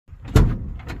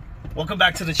Welcome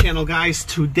back to the channel, guys.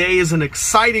 Today is an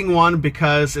exciting one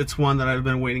because it's one that I've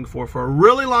been waiting for a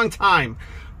really long time.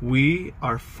 We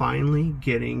are finally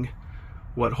getting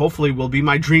what hopefully will be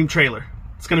my dream trailer.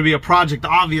 It's going to be a project,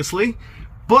 obviously,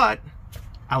 but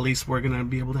at least we're going to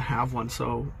be able to have one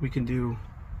so we can do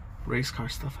race car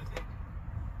stuff, I think.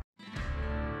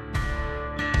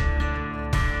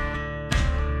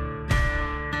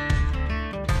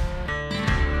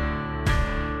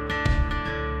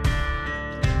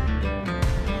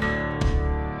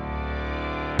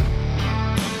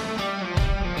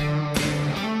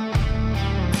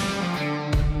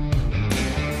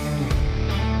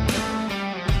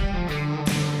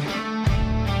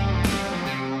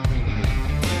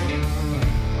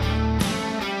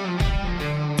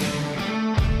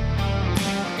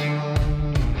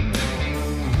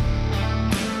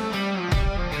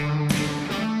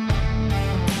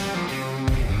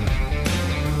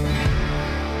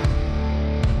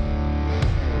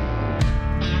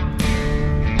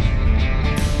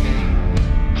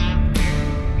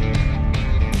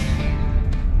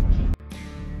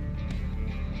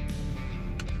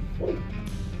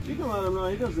 You can let him know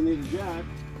he doesn't need a jack.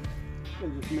 You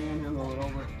can just manhandle it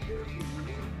over.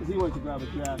 Because he went to grab a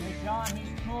jack. Hey John,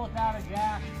 he's cool without a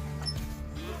jack.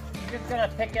 He's just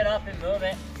gonna pick it up and move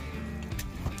it.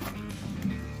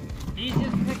 He's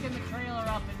just picking the trailer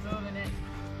up and moving it.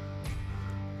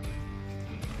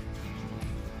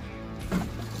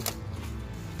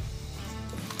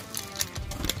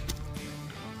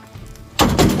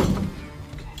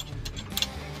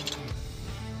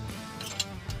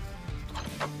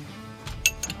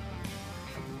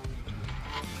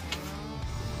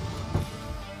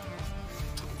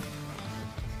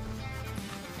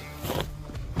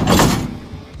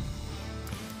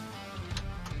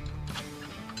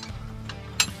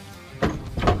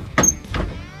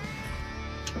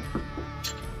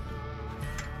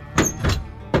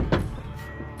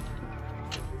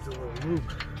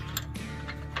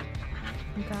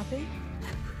 You copy?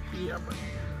 Yeah, but...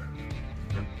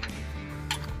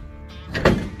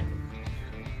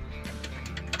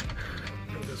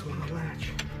 Put this one on the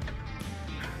latch.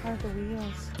 How are the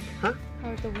wheels? Huh? How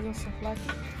are the wheels so flaky?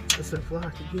 It's a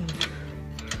flock again.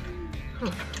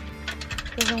 Huh.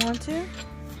 Doesn't want to?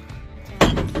 Oh,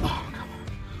 come on.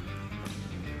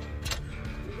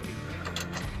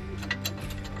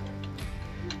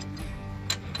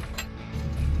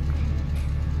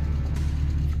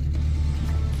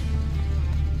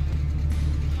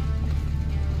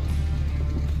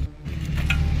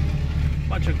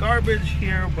 Bunch of garbage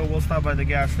here, but we'll stop by the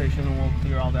gas station and we'll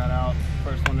clear all that out.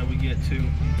 First one that we get to.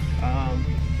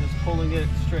 Just pulling it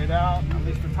straight out. At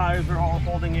least the tires are all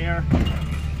holding air.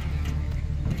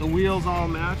 The wheels all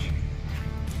match.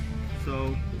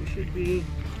 So we should be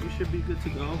good to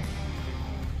go.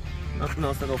 Nothing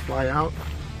else that'll fly out.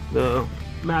 The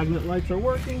magnet lights are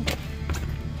working.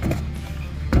 So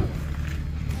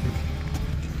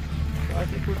I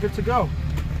think we're good to go.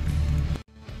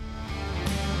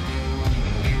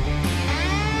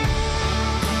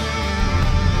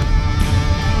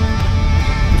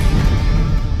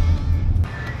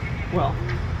 Well,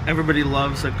 everybody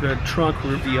loves a good trunk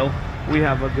reveal. We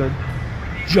have a good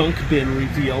junk bin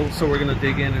reveal, so we're gonna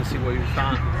dig in and see what we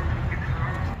found.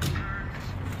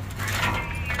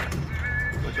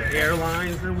 A bunch of air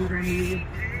lines that we don't need.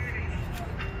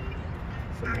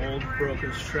 Some old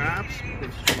broken straps. We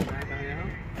can straighten that guy out.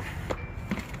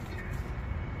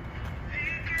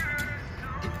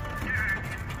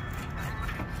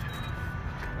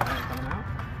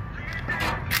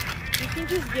 You can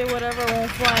just get whatever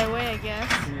won't fly away, I guess.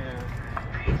 Yeah.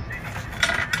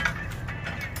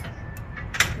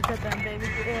 Look at them, baby,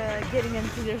 getting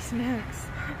into their snacks.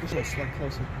 Just a slide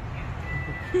closer.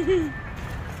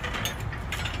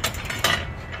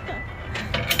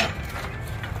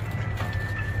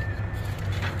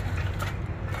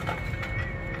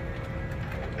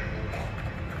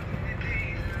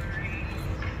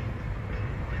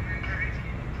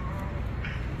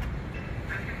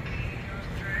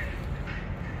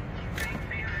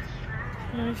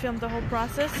 You want me to film the whole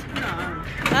process? No.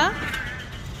 Huh?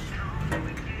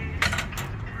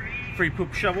 Free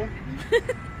poop shovel.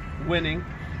 Winning.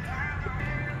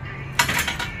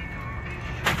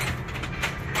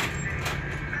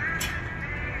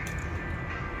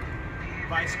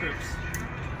 Vice grips.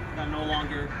 That no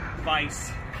longer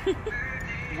vice.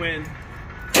 Win.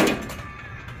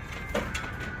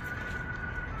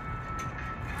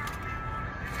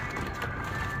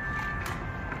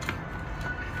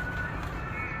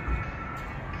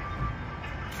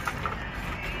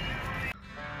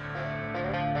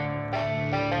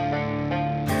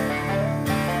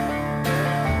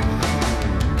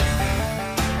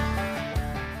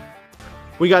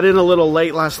 We got in a little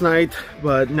late last night,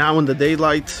 but now in the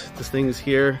daylight, this thing is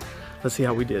here. Let's see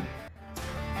how we did.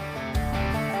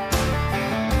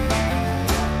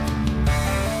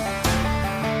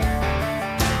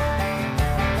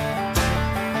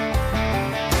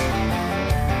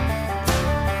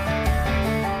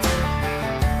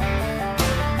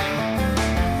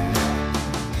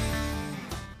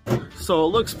 So it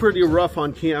looks pretty rough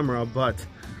on camera, but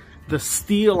the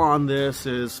steel on this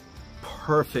is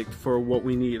perfect for what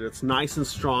we need. It's nice and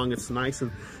strong, it's nice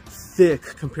and thick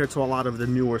compared to a lot of the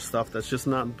newer stuff that's just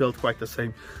not built quite the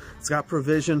same. It's got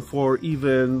provision for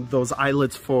even those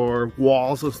eyelets for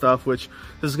walls and stuff, which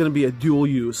this is going to be a dual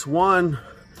use. One,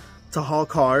 to haul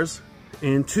cars,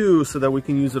 and two, so that we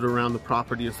can use it around the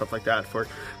property and stuff like that for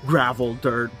gravel,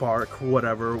 dirt, bark,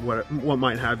 whatever, what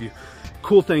might have you.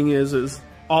 Cool thing is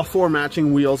all 4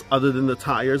 matching wheels other than the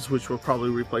tires, which will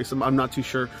probably replace them. I'm not too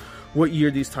sure what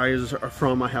year these tires are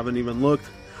from. I haven't even looked.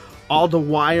 All the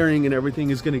wiring and everything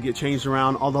is going to get changed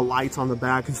around. All the lights on the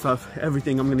back and stuff,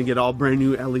 everything. I'm going to get all brand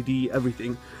new LED,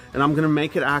 everything. And I'm going to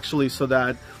make it actually so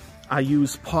that I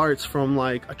use parts from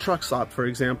like a truck stop, for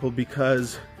example,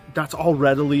 because that's all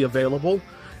readily available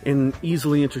and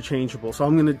easily interchangeable. So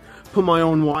I'm going to put my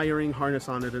own wiring harness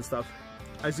on it and stuff.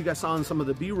 As you guys saw in some of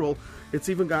the B-roll, it's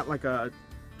even got like a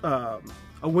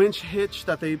winch hitch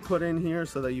that they put in here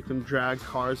so that you can drag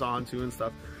cars onto and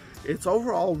stuff. It's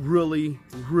overall really,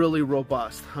 really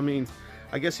robust. I mean,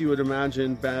 I guess you would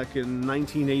imagine back in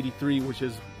 1983, which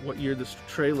is what year this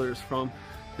trailer is from,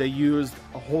 they used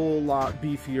a whole lot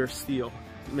beefier steel.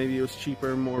 Maybe it was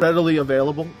cheaper, more readily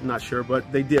available, I'm not sure,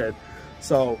 but they did.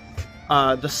 So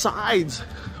the sides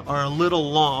are a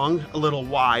little long, a little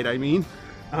wide, I mean.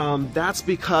 That's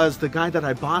because the guy that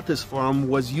I bought this from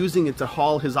was using it to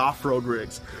haul his off-road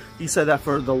rigs. He said that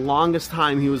for the longest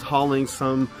time he was hauling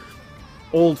some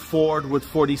old Ford with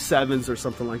 47s or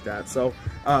something like that. So,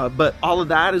 but all of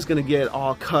that is going to get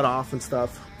all cut off and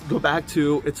stuff. Go back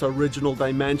to its original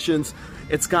dimensions.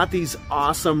 It's got these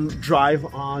awesome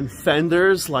drive-on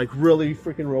fenders, like really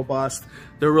freaking robust.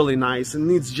 They're really nice. It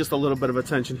needs just a little bit of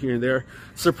attention here and there.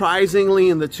 Surprisingly,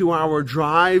 in the 2-hour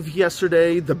drive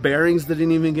yesterday, the bearings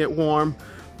didn't even get warm,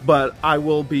 but I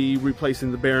will be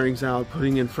replacing the bearings out,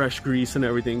 putting in fresh grease and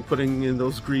everything, putting in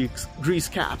those grease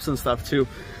caps and stuff too.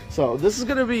 So this is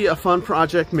gonna be a fun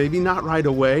project, maybe not right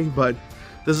away, but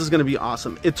this is gonna be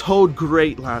awesome. It towed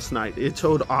great last night. It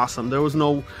towed awesome. There was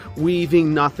no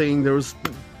weaving, nothing. There was,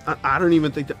 I don't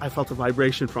even think that I felt a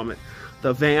vibration from it.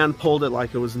 The van pulled it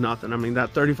like it was nothing. I mean,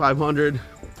 that 3500,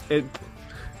 it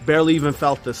barely even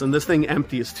felt this. And this thing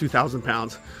empty is 2,000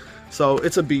 pounds. So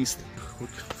it's a beast. We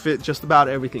fit just about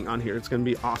everything on here. It's gonna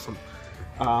be awesome.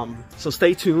 So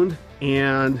stay tuned,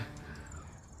 and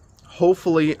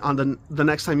hopefully on the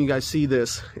next time you guys see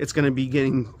this, it's gonna be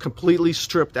getting completely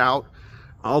stripped out.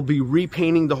 I'll be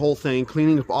repainting the whole thing,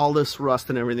 cleaning up all this rust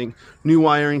and everything, new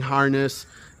wiring, harness,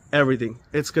 everything.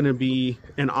 It's gonna be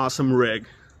an awesome rig.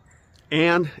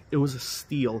 And it was a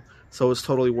steal, so it's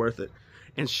totally worth it.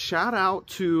 And shout out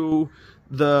to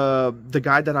the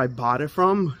guy that I bought it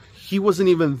from. He wasn't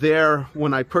even there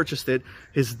when I purchased it.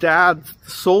 His dad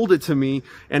sold it to me,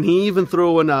 and he even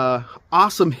threw an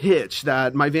awesome hitch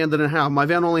that my van didn't have. My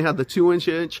van only had the 2-inch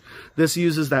hitch. This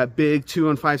uses that big 2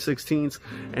 5/16,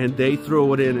 and they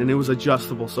threw it in, and it was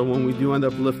adjustable. So when we do end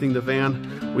up lifting the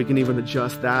van, we can even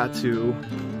adjust that to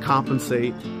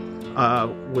compensate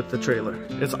with the trailer.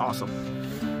 It's awesome.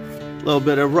 A little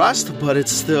bit of rust, but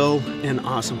it's still in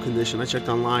awesome condition. I checked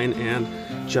online, and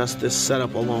just this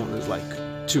setup alone is like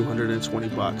 220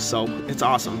 bucks. So it's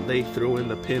awesome. They threw in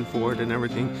the pin for it and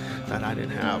everything that I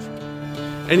didn't have.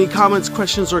 Any comments,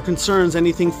 questions, or concerns,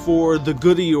 anything for the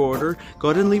goodie order, go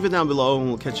ahead and leave it down below, and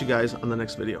we'll catch you guys on the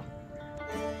next video.